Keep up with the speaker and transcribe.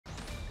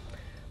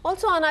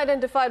Also,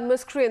 unidentified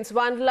miscreants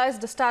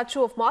vandalized a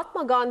statue of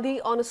Mahatma Gandhi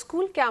on a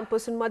school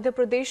campus in Madhya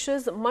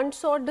Pradesh's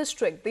Mandsaur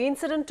district. The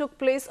incident took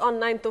place on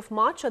 9th of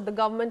March at the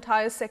Government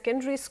Higher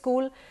Secondary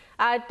School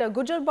at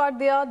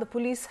Madhya. The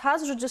police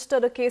has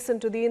registered a case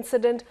into the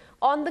incident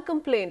on the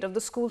complaint of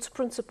the school's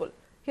principal.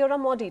 Here are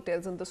more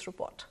details in this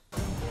report.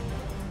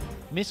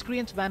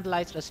 Miscreants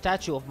vandalized a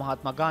statue of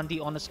Mahatma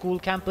Gandhi on a school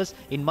campus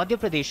in Madhya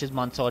Pradesh's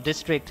Mandsaur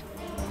district.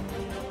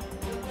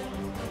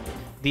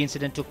 The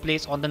incident took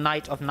place on the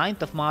night of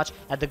 9th of March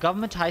at the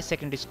Government High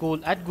Secondary School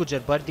at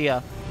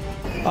Madhya.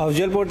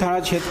 Afzalpur थाना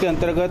क्षेत्र के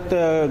अंतर्गत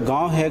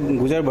गांव है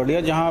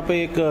गुजरबड़िया, जहां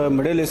पे एक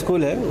middle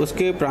school है।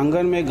 उसके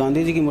प्रांगण में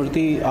गांधी जी की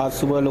मूर्ति आज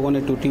सुबह लोगों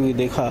ने टूटी हुई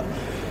देखा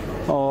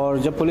और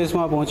जब पुलिस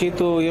वहां पहुंची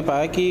तो ये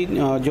पाया कि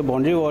जो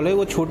बाउंड्री वॉल है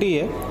वो छोटी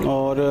है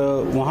और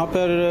वहां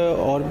पर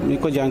और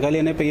कोई जानकारी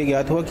लेने पर यह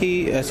ज्ञात हुआ कि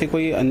ऐसे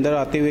कोई अंदर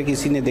आते हुए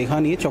किसी ने देखा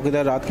नहीं है।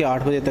 चौकीदार रात के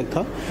 8 बजे तक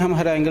था। हम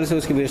हर एंगल से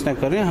उसकी विवेचना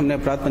कर रहे हैं। हमने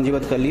अपराध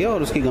पंजीबद्ध कर लिया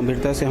और उसकी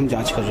गंभीरता से हम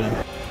जाँच कर रहे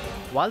हैं।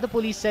 While the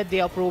police said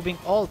they are probing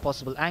all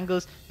possible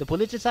angles, the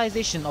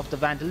politicization of the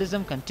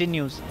vandalism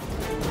continues.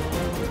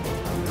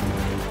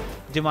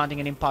 Demanding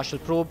an impartial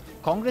probe,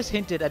 Congress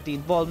hinted at the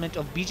involvement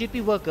of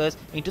BJP workers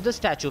into the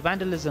statue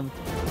vandalism.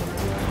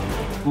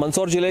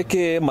 Mandsaur जिले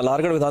के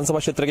मल्हारगढ़ विधानसभा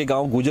क्षेत्र के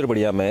गांव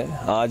गुजरबड़िया में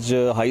आज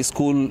high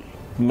school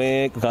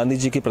में गांधी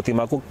जी की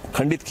प्रतिमा को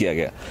खंडित किया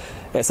गया।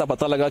 ऐसा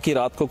पता लगा कि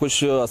रात को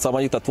कुछ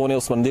असामाजिक तत्वों ने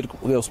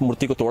उस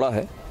मूर्ति को तोड़ा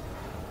है,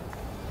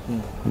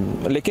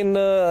 लेकिन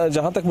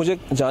जहां तक मुझे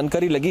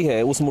जानकारी लगी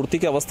है उस मूर्ति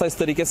की अवस्था इस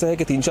तरीके से है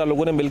कि 3-4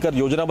 लोगों ने मिलकर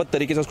योजनाबद्ध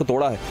तरीके से उसको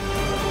तोड़ा है।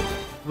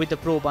 With the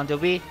probe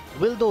underway,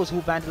 will those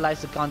who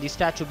vandalized the Gandhi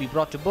statue be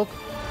brought to book?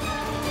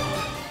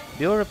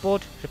 Bureau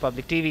Report,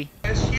 Republic TV.